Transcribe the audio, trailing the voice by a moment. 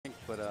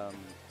but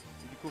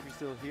it'd be cool if you're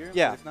still here.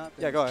 Yeah. But if not,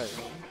 Yeah, go ahead.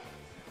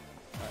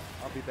 All right,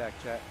 I'll be back,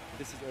 chat.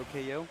 This is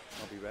OKO.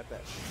 I'll be right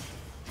back.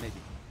 Maybe.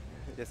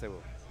 Yes, I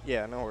will.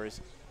 Yeah, no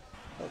worries.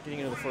 Getting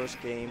into the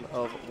first game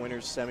of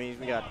winners semis,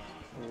 we got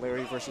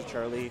Larry versus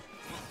Charlie.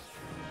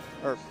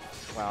 Or,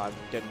 wow, I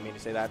didn't mean to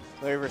say that.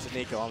 Larry versus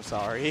Nicko, I'm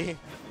sorry.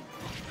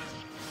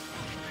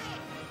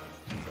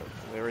 So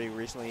Larry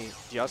recently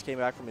just came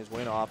back from his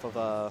win off of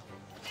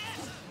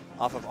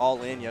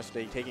All In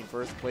yesterday, taking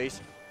first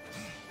place.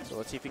 So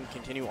let's see if he can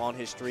continue on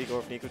his streak or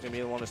if Nicko's going to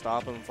be the one to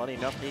stop him. Funny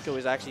enough, Nicko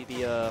is actually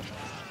the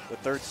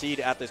third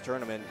seed at this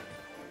tournament.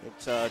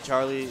 It's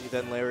Charlie,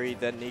 then Larry,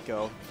 then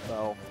Nicko.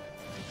 So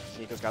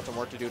Nicko's got some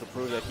work to do to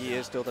prove that he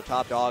is still the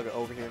top dog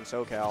over here in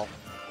SoCal.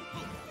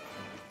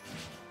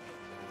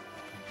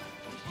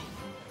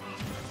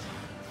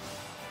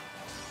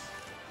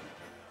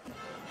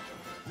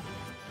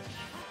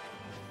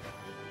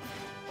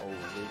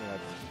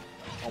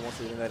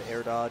 Almost reading that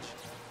air dodge.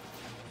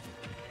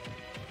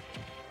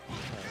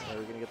 Right,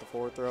 we're going to get the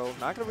forward throw.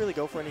 Not going to really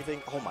go for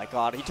anything. Oh my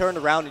god, he turned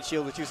around and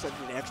shielded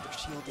 270 extra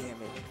shield damage.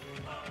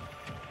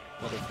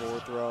 Another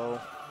forward throw.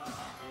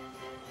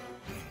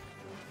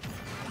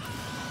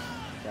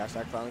 Dash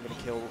attack finally going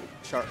to kill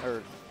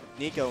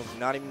Nicko,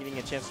 not even getting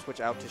a chance to switch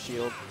out to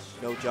shield.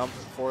 No jump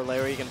for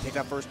Larry. Going to take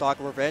that first stock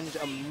of revenge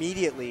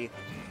immediately.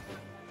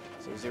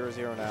 So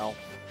 0-0 now.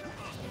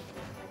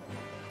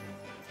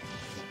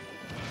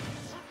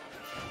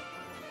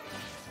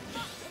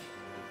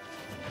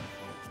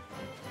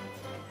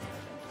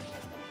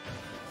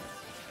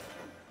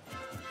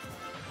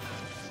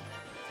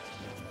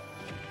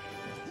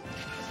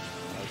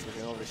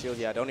 Over shield,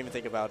 yeah, don't even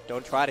think about it.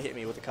 Don't try to hit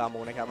me with the combo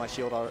when I got my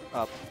shield up.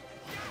 Oh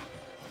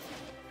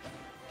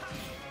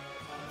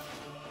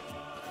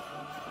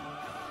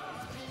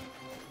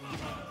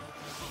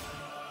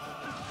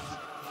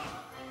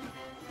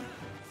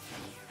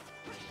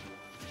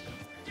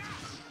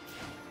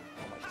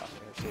my gosh,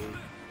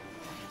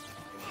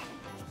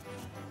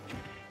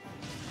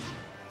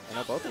 I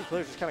know both these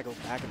players just kind of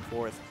go back and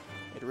forth.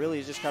 It really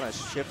is just kind of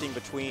shifting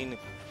between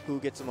who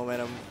gets the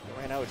momentum.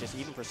 Right now it's just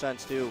even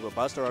percents too, but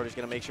Buster Art is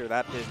going to make sure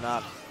that does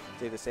not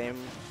stay the same.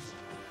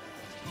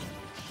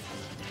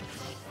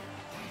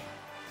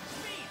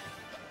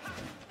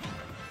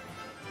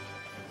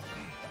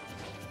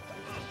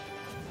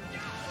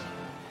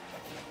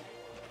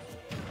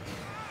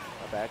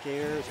 Back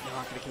air is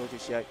not going to kill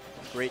just yet.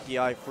 Great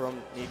DI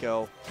from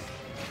Nicko.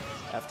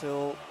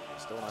 F-tilt,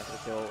 still not going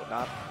to kill.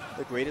 Not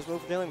the greatest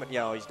move feeling, but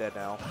yeah, he's dead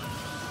now.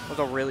 That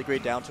was a really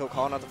great down tilt,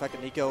 calling out the fact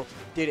that Nicko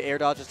did air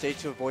dodge the stage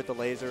to avoid the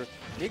laser.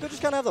 Nicko just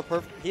kind of had the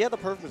perfect, he had the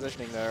perfect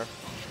positioning there.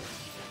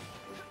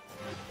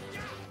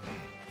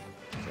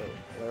 So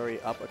Larry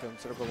up a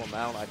considerable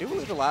amount. I do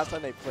believe the last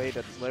time they played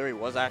that Larry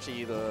was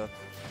actually the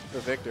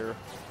victor.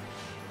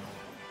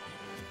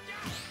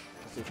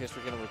 Let's see if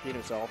history's going to repeat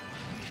himself.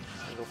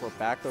 Gonna go for a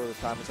back throw this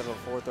time instead of a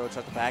forward throw.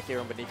 Tries the back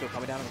air, but Nicko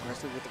coming down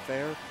aggressively with the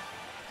fair.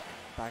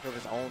 Back of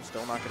his own,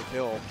 still not going to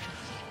kill.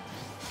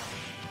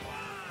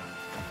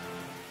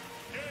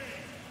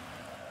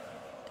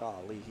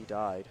 Golly, he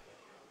died.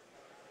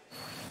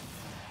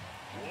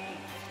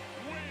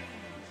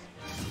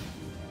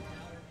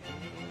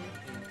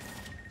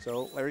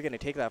 So Larry going to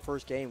take that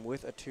first game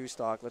with a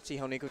 2-stock. Let's see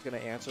how Nicko's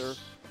going to answer.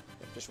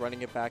 Just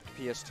running it back to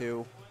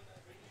PS2.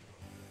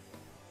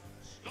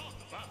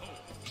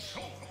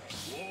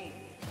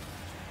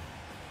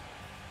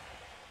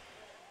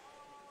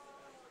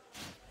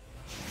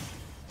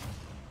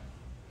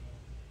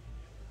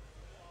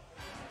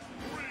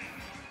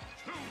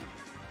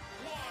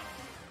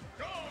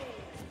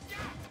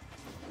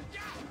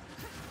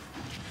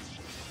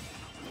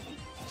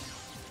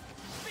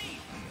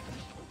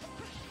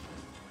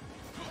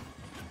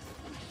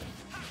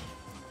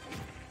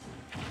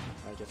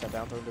 Gets that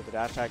down throw into the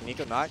dash attack.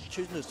 Nicko not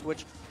choosing to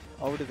switch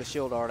over to the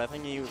shield art. I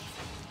think he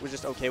was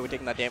just okay with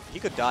taking that damage. He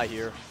could die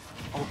here.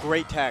 Oh,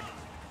 great tech.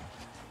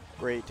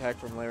 Great tech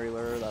from Larry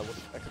Lurr. That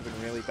could have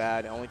been really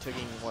bad. Only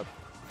taking, what,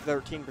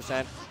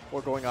 13%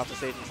 or going off the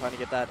stage and trying to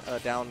get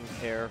that down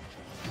air.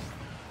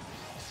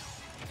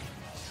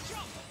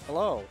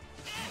 Hello.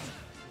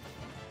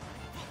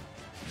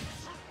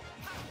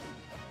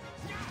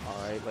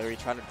 All right, Larry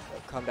trying to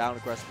come down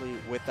aggressively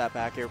with that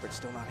back air, but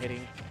still not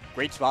hitting.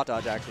 Great spot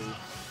dodge, actually.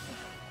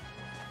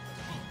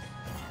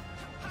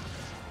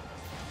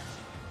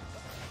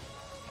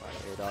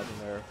 Air dodging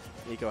there.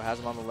 Nicko has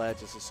him on the ledge.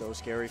 This is so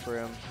scary for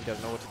him. He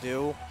doesn't know what to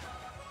do.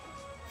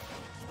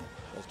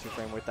 Goes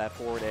 2-frame with that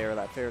forward air.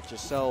 That fair is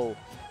just so,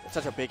 it's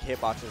such a big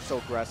hitbox. It's so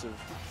aggressive.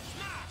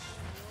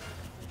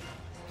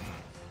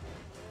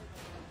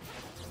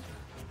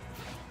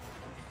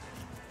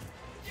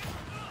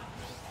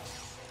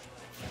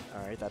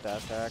 All right, that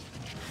dash attack.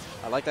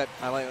 I like that.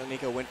 I like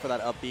Nicko went for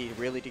that up B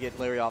really to get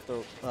Larry off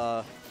the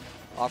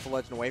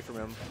ledge and away from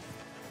him.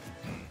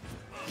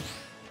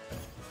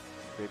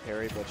 Great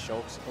parry, but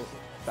Shulk's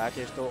back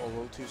air still a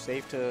little too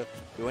safe to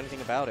do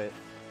anything about it.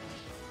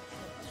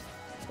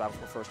 This battle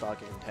for first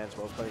stock is intense.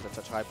 Both players at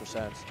such high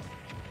percents.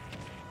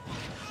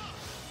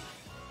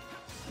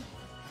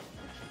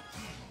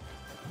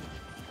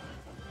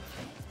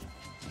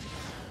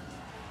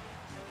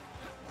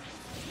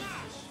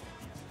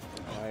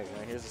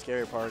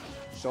 scary part.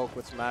 Shulk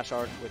with smash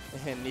art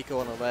with and Nicko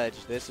on the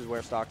ledge. This is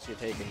where stocks get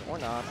taken. Or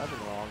not. I've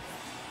been wrong.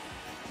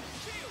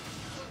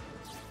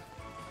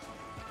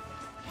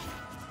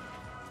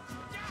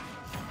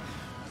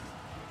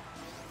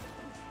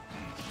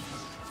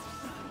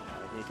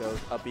 Nicko's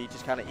upbeat,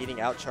 just kind of eating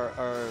out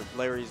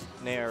Larry's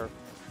nair.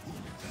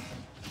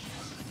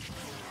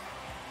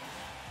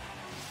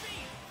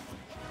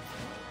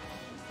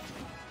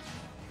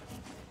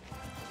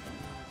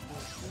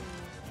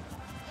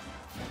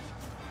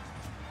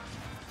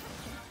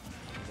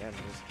 Again,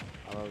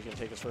 I don't know, he's going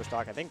to take his first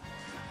stock. I think,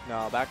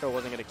 no, back throw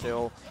wasn't going to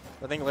kill.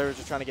 I think Larry was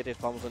just trying to get his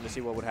pummels in to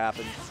see what would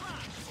happen.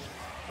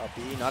 Up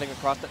B, not even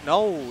across the,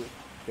 no!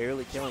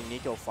 Barely killing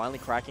Nicko, finally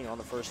cracking on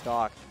the first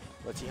stock.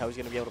 Let's see how he's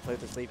going to be able to play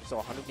with this lead. So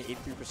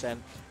 183%,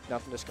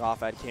 nothing to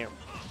scoff at. Can't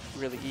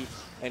really eat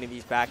any of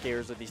these back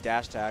airs or these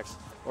dash attacks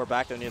or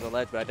back there near the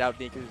ledge, but I doubt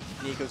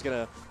Nicko's going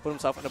to put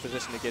himself in a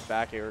position to get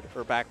back aired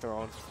or back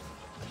thrown.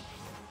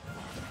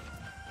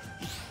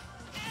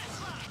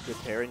 Good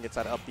pairing, gets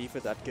that up B for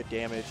that good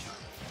damage.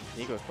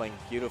 Nicko's playing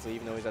beautifully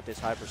even though he's at this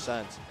high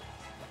percent.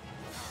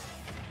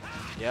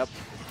 Yep,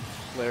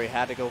 Larry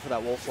had to go for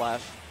that wolf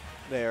flash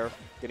there.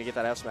 Going to get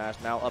that F smash.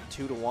 Now up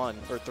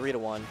 2-1 or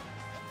 3-1.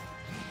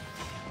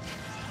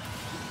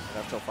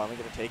 F finally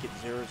going to take it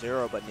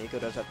 0-0, but Nicko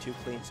does have 2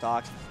 clean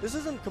stocks. This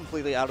isn't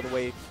completely out of the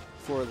way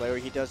for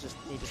Larry. He does just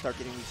need to start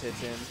getting these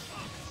hits in.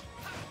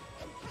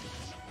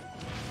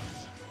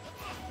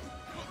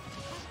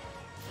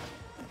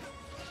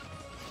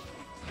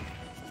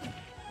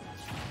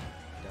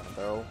 Down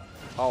throw.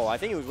 Oh, I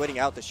think he was waiting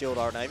out the shield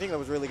art, and I think that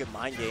was a really good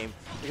mind game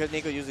because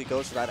Nicko usually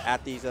goes for that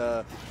at these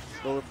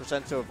lower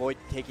percent to avoid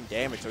taking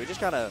damage. So he just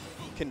kind of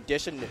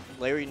conditioned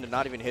Larry into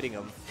not even hitting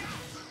him.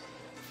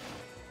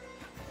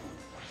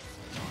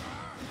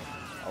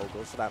 Oh,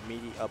 goes for that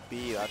meaty up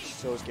B. That's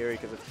so scary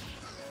because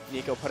if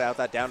Nicko put out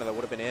that down, that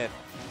would have been it.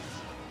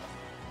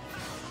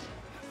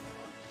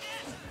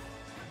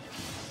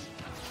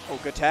 Oh,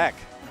 good tech.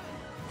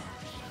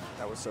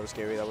 That was so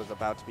scary. That was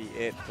about to be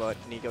it, but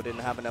Nicko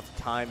didn't have enough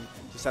time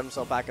to set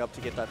himself back up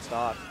to get that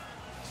stock.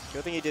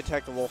 Good thing he did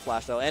tech the wolf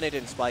flash though, and it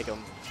didn't spike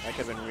him. That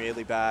could have been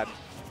really bad.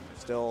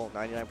 Still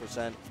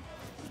 99%.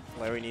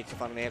 Larry needs to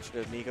find an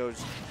answer to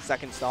Nicko's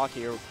second stock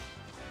here.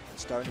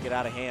 It's starting to get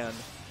out of hand.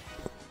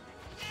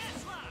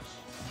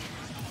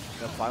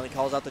 Finally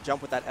calls out the jump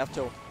with that F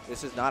tilt.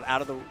 This is not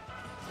out of the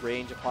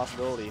range of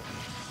possibility.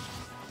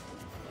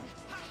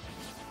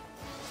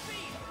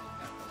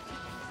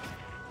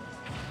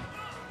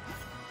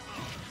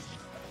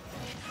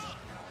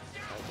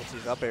 Gets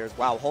these up airs.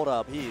 Wow, hold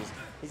up. He's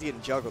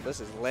getting juggled.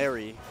 This is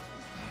Larry.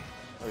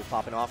 Larry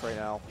popping off right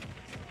now.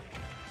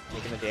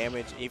 Taking the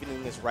damage,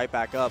 evening this right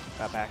back up.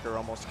 That backer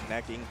almost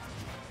connecting.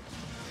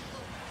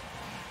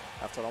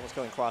 After almost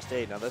going cross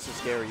stage. Now this is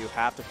scary. You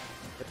have to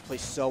play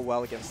so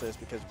well against this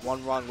because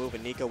one wrong move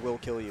and Nicko will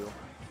kill you.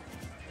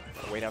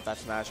 Wait out that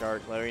smash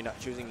art. Larry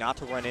choosing not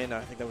to run in.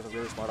 I think that was a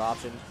really smart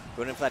option.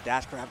 Going in for that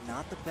dash grab,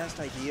 not the best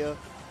idea.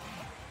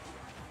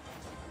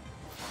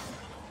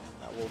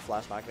 That wolf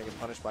flash not going to get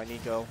punished by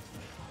Nicko.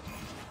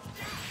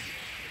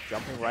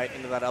 Jumping right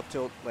into that up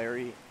tilt,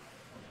 Larry.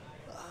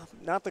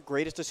 Not the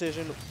greatest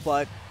decision,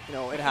 but you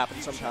know it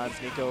happens sometimes.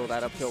 Nicko,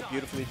 that up tilt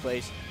beautifully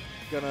placed.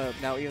 Gonna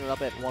now even it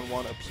up at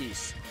 1-1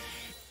 apiece.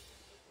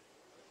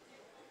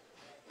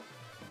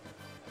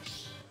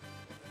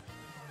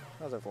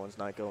 How's everyone's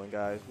night going,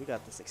 guys? We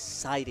got this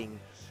exciting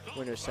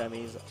winter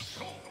semis.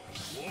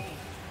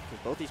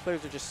 Both these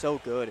players are just so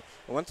good.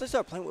 And once they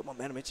start playing with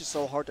momentum, it's just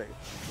so hard to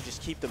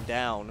just keep them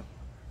down.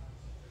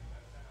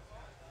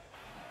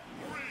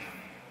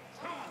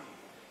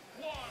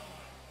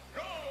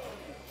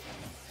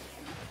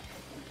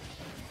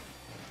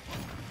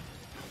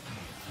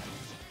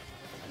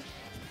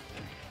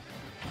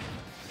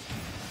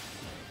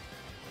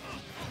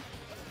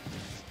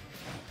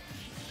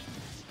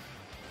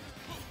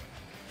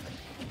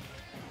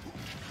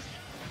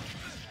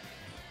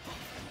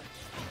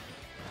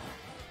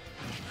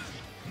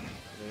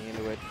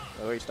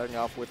 Starting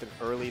off with an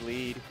early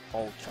lead.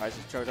 Oh, tries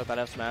to charge up that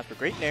F smash, but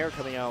great nair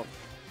coming out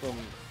from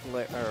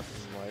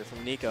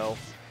Nicko.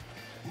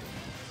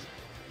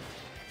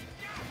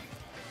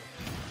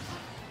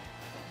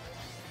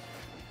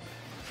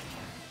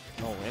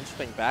 Oh,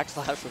 interesting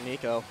backslash from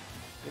Nicko.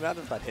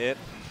 Imagine if that hit.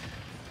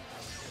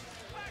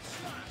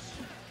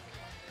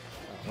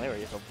 Oh,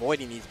 Larry is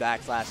avoiding these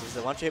backslashes.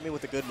 So why don't you hit me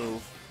with a good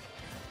move?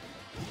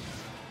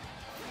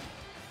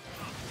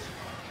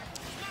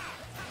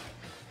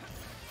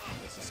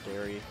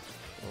 Scary.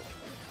 Oh,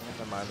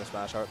 never mind the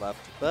smash art left,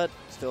 but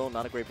still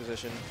not a great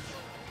position.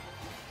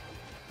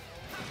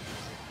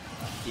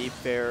 Deep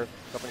fair,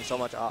 covering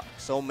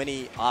so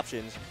many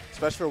options,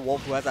 especially for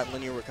Wolf who has that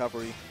linear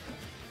recovery.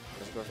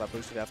 Of course, that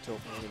boosted F tilt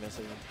really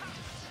missing.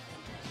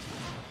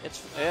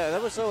 Yeah,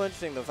 that was so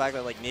interesting. The fact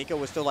that like Nicko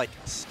was still like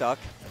stuck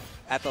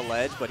at the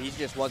ledge, but he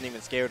just wasn't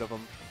even scared of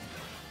him.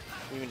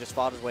 He even just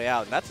fought his way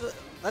out, and that's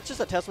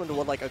just a testament to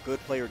what like a good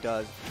player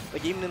does.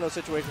 Like even in those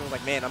situations,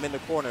 like man, I'm in the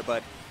corner,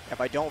 but if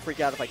I don't freak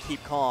out, if I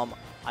keep calm,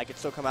 I can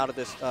still come out of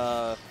this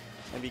and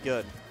be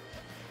good.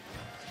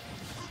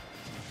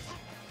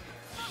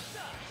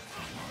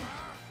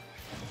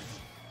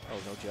 Oh,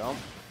 no jump.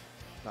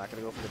 Not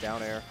going to go for the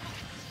down air.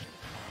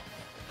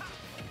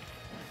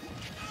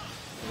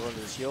 Going to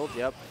the shield,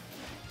 yep.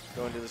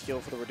 Going to the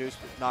shield for the reduced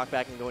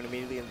knockback and going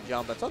immediately in the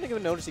jump. That's something I've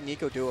been noticing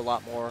Nicko do a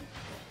lot more.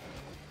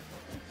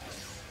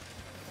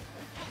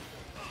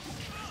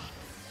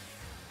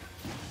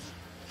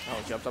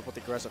 Oh, jumps up with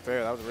the aggressive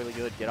fair. That was really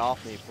good. Get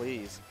off me,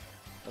 please.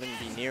 Let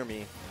him be near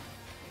me.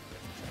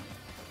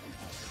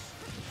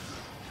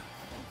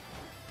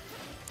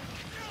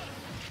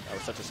 That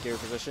was such a scary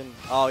position.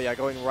 Oh, yeah,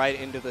 going right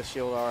into the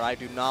shield art. I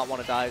do not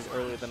want to die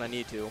earlier than I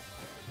need to.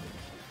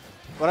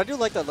 But I do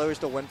like that Lurr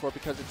still went for it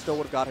because it still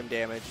would have got him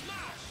damage.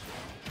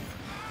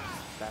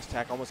 Fast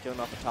attack almost killing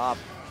off the top.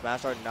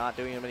 Smash art not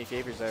doing him any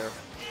favors there.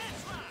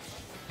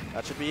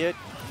 That should be it.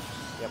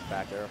 Yep,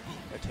 back there.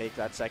 Gonna take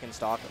that second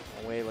stock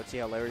away. Let's see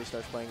how Larry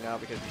starts playing now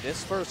because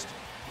this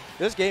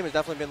game has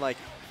definitely been like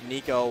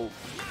Nicko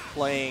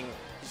playing,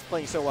 he's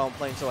playing so well and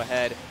playing so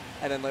ahead,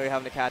 and then Larry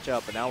having to catch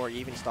up. But now we're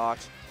even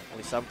stocks,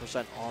 only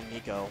 7% on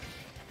Nicko.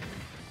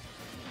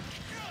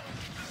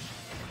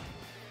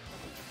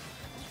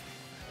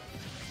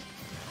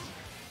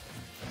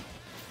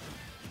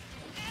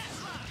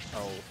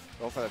 Oh,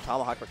 going for the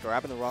tomahawk, but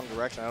grabbing the wrong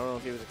direction. I don't know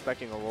if he was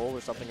expecting a roll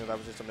or something, or that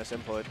was just a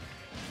misinput.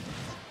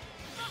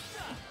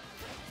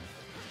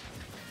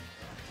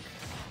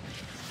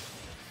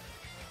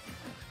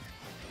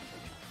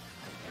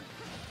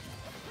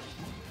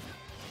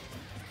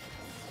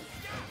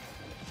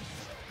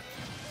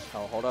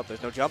 Oh, hold up.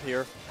 There's no jump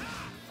here.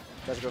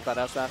 Tries to go with that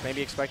F smash,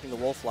 maybe expecting the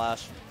wolf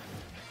flash.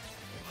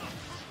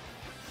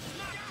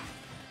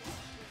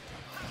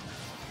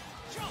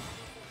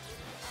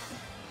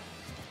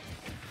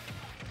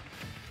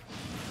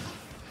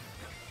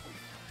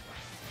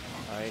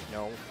 Alright,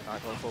 no,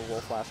 not going for a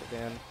wolf flash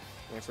again.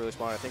 It's really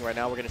smart. I think right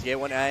now we're going to get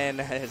one, and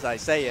as I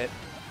say it,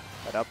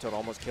 that up tilt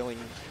almost killing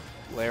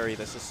Larry.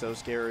 This is so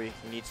scary.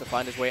 He needs to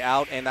find his way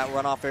out, and that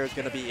runoff fair is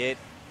going to be it.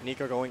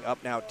 Nicko going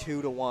up now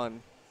 2-1.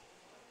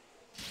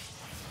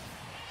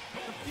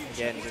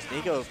 Again, just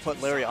Nicko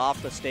put Larry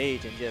off the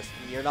stage, and just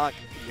you're not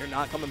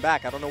coming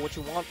back. I don't know what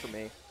you want from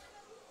me.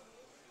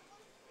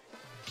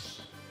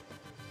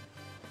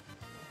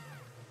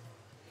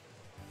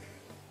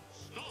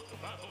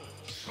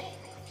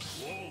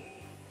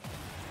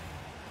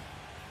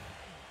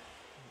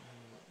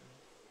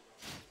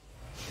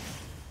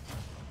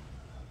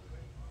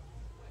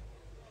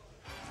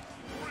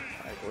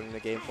 Winning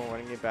the game for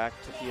running it back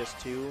to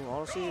PS2.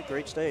 Honestly, a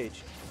great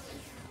stage.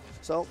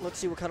 So let's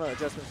see what kind of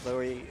adjustments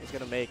Larry is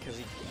going to make,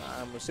 because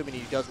I'm assuming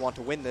he does want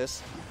to win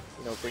this,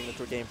 you know, bring them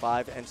to Game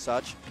 5 and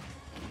such.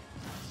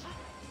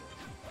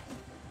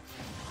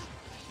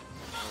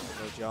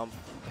 No jump.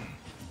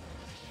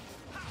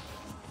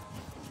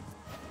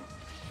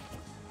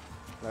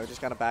 Larry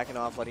just kind of backing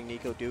off, letting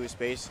Nicko do his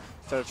space.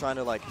 Instead of trying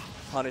to like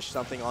punish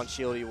something on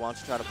shield, he wants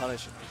to try to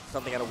punish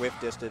something at a whiff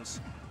distance.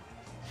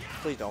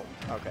 Please don't.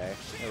 Okay,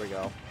 there we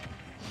go.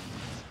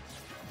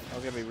 That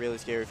was going to be really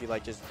scary if he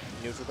like just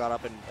neutral got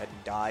up and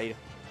died.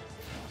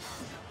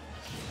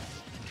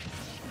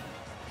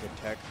 Good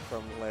tech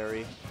from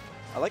Larry.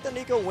 I like that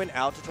Nicko went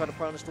out to try to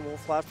punish the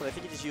wolf flash, but I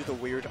think he just used a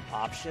weird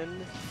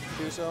option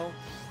to do so.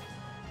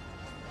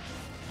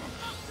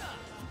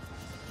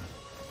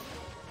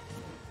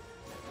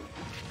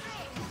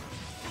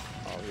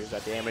 Oh, here's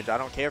that damage. I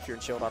don't care if you're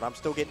in shield out. I'm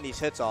still getting these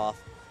hits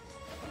off.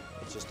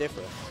 It's just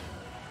different.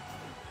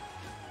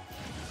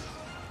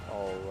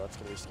 Oh, that's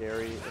going to be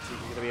scary. Let's see if he's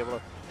going to be able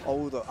to...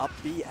 Oh, the up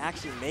B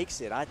actually makes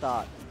it. I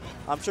thought...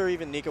 I'm sure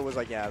even Nicko was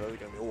like, yeah, there's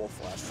going to be a wolf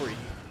flash free.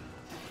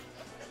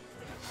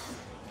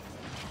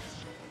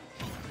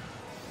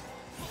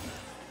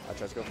 I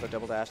tries to go for the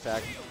double dash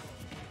attack.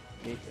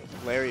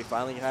 Larry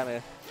finally kind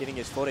of getting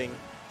his footing.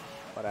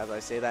 But as I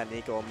say that,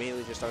 Nicko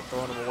immediately just starts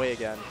throwing him away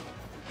again.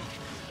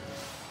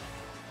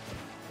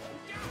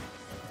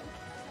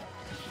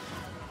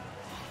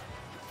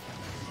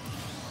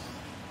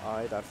 All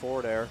right, that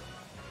forward air.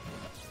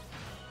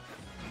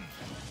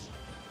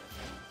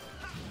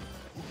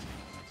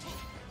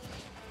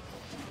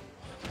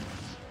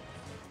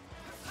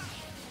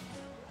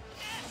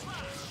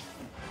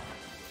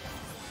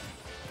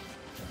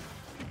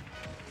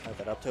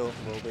 That up tilt,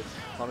 a little bit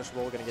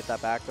punishable. Going to get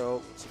that back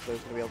throw. See if he's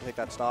going to be able to take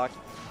that stock.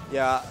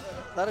 Yeah,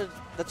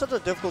 that's such a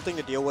difficult thing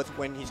to deal with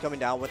when he's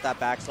coming down with that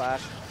backslash.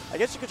 I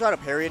guess you could try to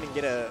parry it and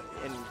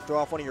and throw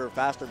off one of your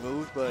faster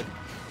moves, but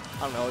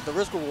I don't know. The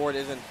risk reward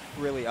isn't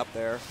really up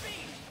there.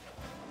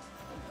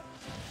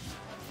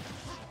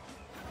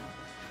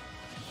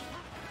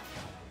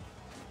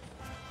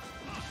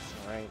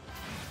 All right,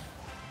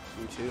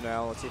 2-2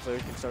 now. Let's see if Larry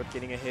can start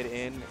getting a hit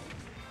in.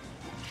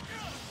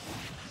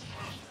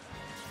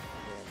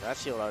 That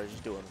shield art is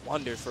just doing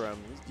wonders for him.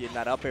 He's getting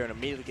that up air and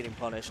immediately getting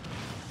punished.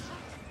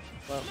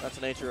 Well, that's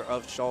the nature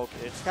of Shulk.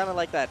 It's kind of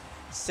like that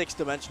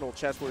 6-dimensional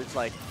chess where it's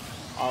like,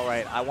 all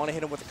right, I want to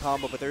hit him with a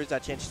combo, but there is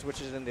that chance he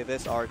switches into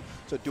this art.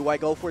 So do I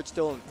go for it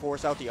still and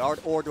force out the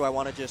art, or do I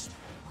want to just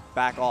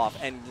back off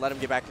and let him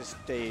get back to the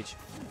stage?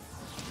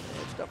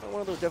 It's definitely one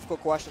of those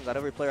difficult questions that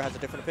every player has a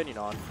different opinion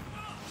on.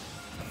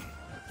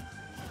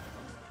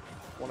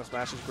 One of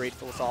Smash's great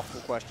philosophical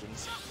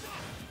questions.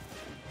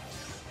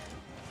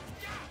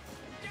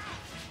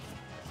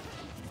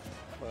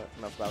 But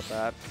enough about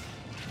that.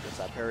 Gets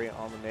that parry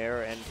on the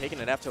nair and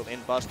taking an F tilt in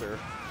Buster.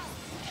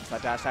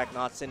 That dash attack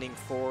not sending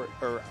forward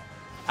or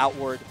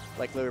outward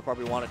like Lurr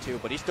probably wanted to,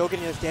 but he's still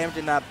getting his damage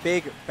in that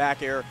big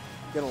back air.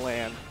 Gonna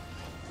land.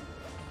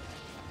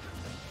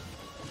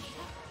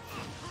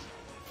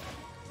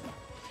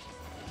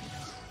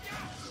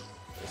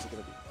 This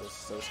is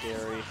so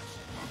scary.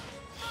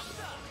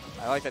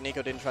 I like that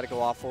Nicko didn't try to go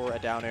off for a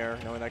down air,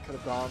 knowing that could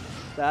have gone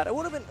bad. It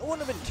wouldn't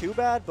have been too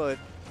bad, but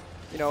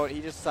you know what?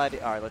 He just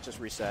decided, all right, let's just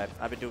reset.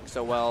 I've been doing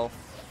so well.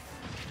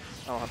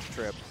 I don't have to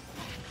trip.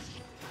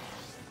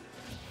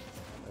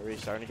 He's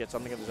starting to get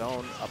something of his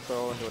own. Up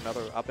throw into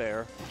another up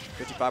air.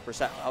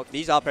 55%. Oh,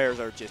 these up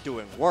airs are just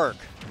doing work.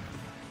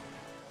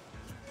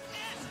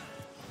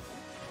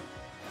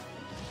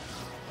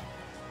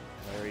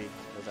 Larry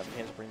does have a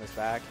chance to bring this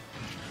back.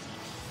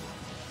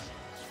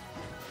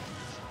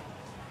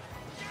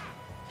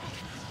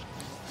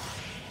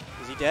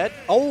 Is he dead?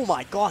 Oh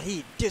my god,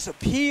 he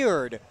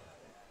disappeared!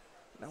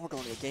 Now we're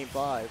going to game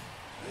 5.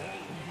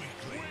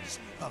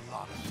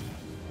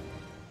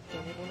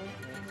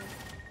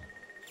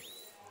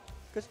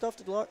 Good stuff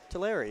to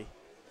Larry.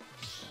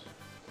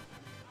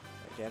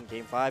 Again,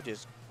 game 5,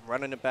 just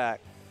running it back.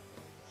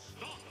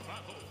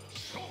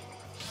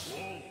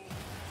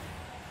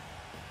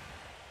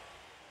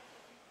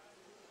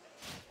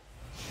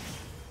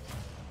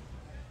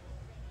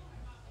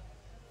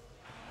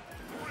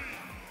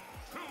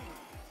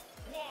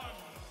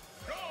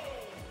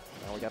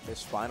 Now we got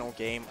this final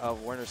game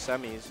of winner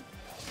semis.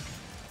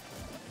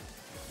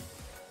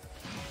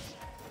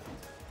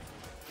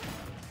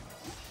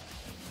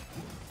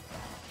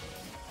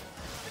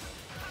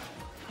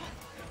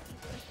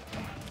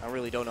 I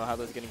really don't know how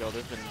this is going to go.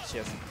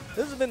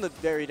 This has been the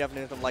very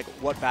definition of like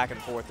what back and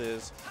forth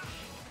is.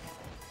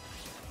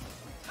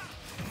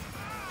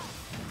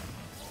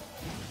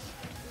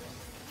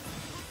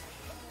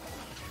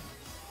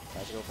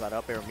 Tries to go for that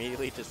up air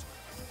immediately, just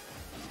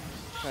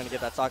trying to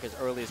get that stock as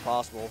early as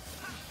possible.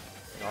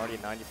 And already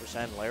at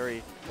 90%.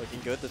 Larry looking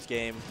good this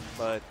game,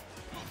 but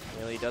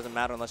really doesn't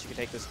matter unless you can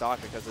take this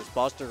stock because this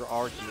Buster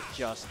arc is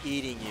just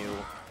eating you.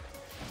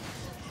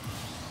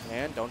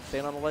 And don't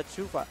stand on the ledge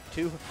too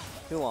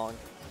long.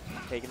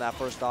 Taking that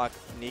first stock,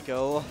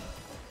 Nicko.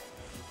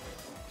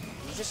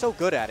 He's just so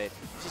good at it.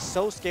 He's just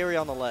so scary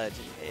on the ledge.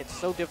 It's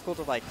so difficult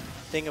to like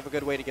think of a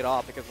good way to get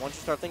off because once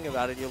you start thinking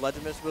about it, your ledge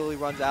invincibility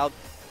runs out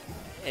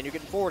and you're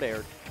getting forward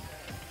aired.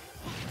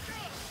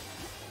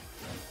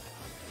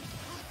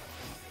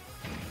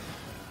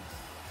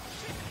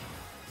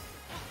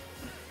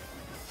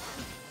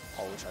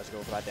 Always tries to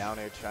go for that down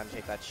air, trying to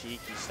take that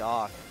cheeky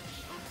stock.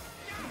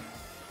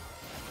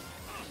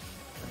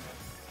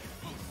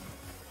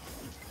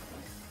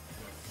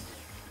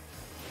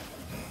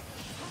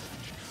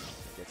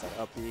 That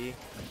up B.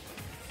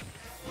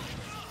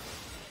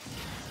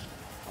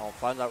 Oh,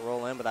 finds that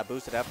roll in, but that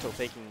boosted F tilt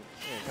taking,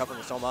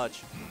 covering so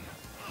much.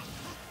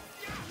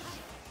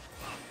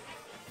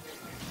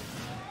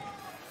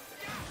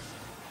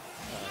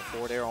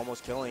 Forward air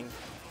almost killing.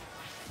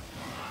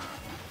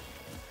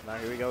 Now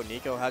here we go.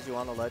 Nicko has you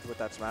on the ledge with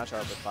that smash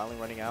art, but finally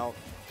running out.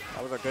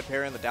 That was a good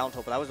parry in the down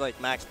tilt, but that was like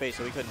max space,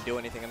 so he couldn't do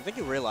anything. And I think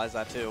he realized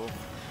that too.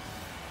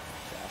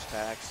 Dash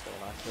attack, still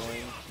not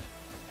killing.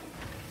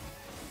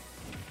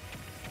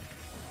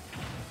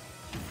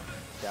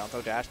 Down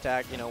throw dash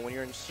attack, when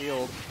you're in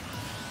shield,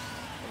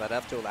 that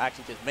F tilt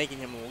actually just making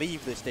him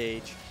leave the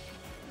stage.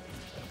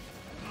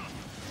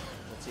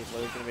 Let's see if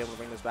Larry's going to be able to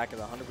bring this back as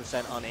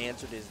 100%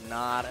 unanswered is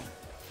not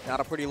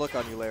a pretty look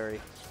on you,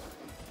 Larry.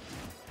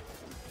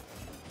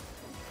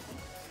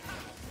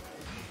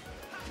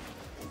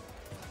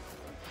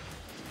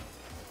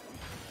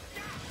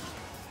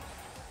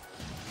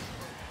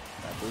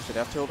 That boosted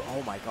F tilt,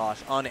 oh my gosh,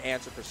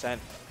 unanswered percent.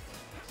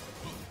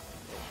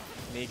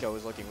 Nicko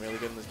is looking really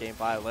good in this game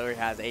 5. Larry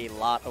has a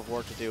lot of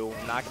work to do.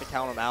 I'm not going to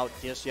count him out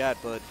just yet,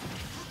 but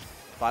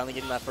finally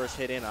getting that first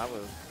hit in, I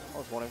was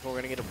wondering if we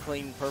were going to get a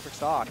clean, perfect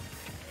stock.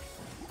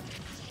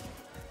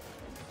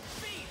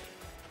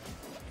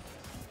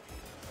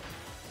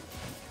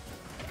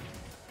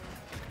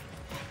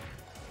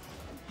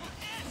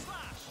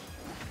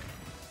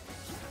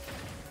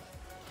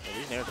 Yeah,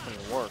 these nairs are putting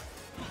in work.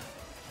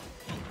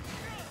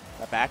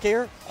 That back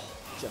air,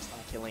 just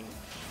not killing.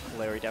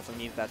 Larry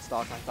definitely needed that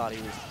stock. I thought he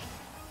was.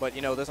 But,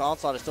 this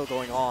onslaught is still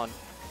going on.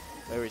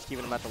 Larry's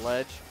keeping him at the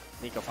ledge.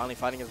 Nicko finally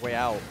finding his way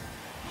out.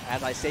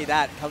 As I say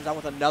that, comes down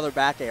with another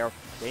back air.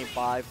 Game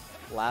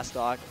 5, last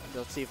stock.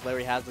 Let's see if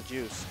Larry has the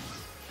juice.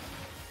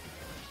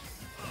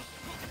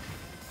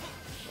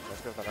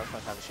 Let's go for that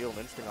first time to shield.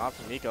 Interesting off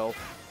from Nicko.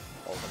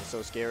 Oh, that is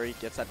so scary.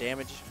 Gets that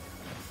damage.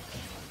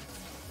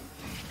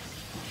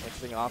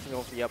 Interesting off and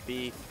go for the up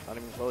B. Not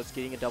even close.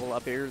 Getting a double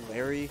up air.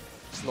 Larry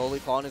slowly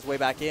clawing his way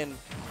back in.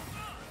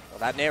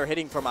 That nair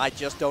hitting from I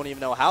just don't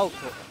even know how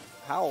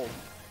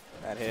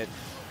that hit.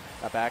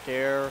 That back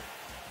air.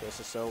 This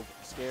is so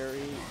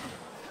scary.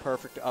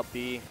 Perfect up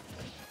B.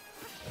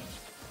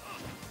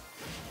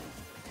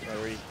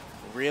 Larry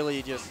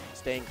really just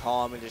staying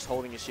calm and just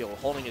holding his shield,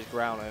 holding his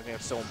ground. I think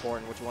that's so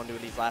important, what you want to do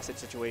in these last hit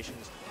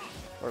situations,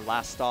 or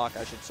last stock,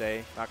 I should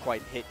say. Not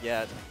quite hit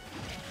yet.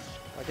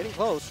 Getting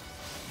close.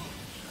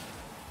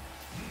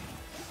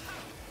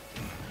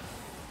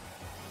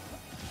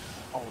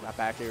 Oh, that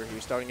back air. He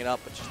was starting it up,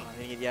 but just not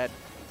hitting it yet.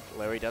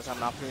 Larry does have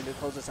an opportunity to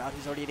close this out.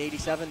 He's already at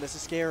 87. This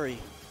is scary.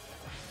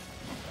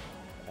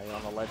 Now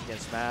on the ledge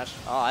against Smash.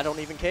 Oh, I don't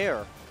even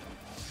care.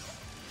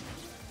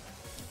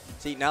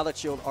 See, now that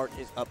shield art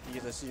is up,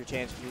 this is your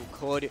chance. You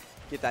could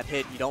get that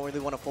hit. You don't really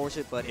want to force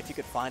it, but if you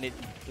could find it,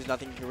 there's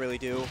nothing you can really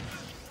do.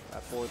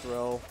 That fourth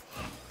row.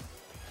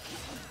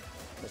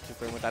 Let's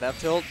keep in with that F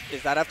tilt.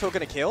 Is that F tilt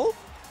going to kill?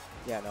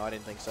 Yeah, no, I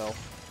didn't think so.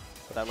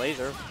 But that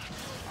laser.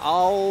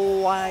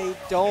 Oh, I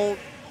don't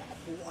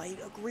quite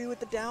agree with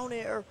the down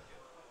air.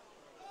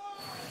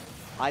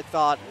 I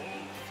thought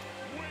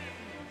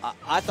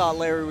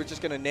Larry was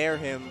just going to nair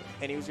him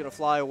and he was going to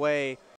fly away.